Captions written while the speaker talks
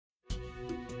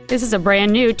This is a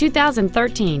brand new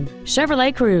 2013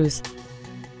 Chevrolet Cruze.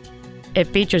 It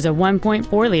features a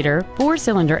 1.4-liter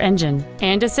four-cylinder engine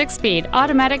and a 6-speed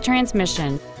automatic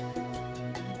transmission.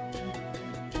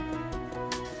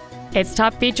 Its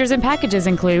top features and packages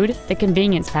include the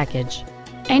convenience package,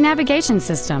 a navigation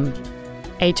system,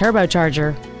 a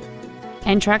turbocharger,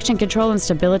 and traction control and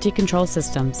stability control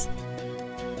systems.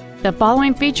 The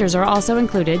following features are also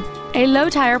included: a low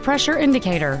tire pressure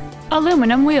indicator,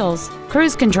 aluminum wheels,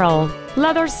 cruise control,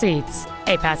 leather seats,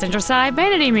 a passenger side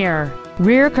vanity mirror,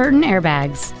 rear curtain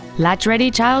airbags, latch-ready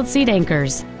child seat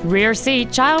anchors, rear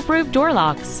seat child-proof door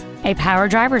locks, a power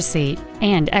driver's seat,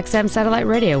 and XM satellite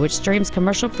radio which streams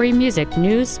commercial-free music,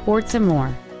 news, sports, and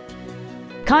more.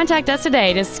 Contact us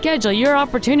today to schedule your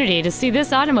opportunity to see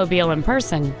this automobile in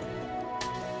person.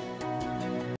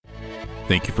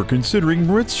 Thank you for considering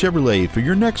Moritz Chevrolet for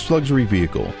your next luxury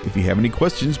vehicle. If you have any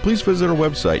questions, please visit our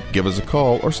website, give us a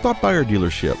call, or stop by our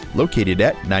dealership located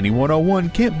at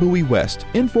 9101 Camp Bowie West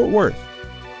in Fort Worth.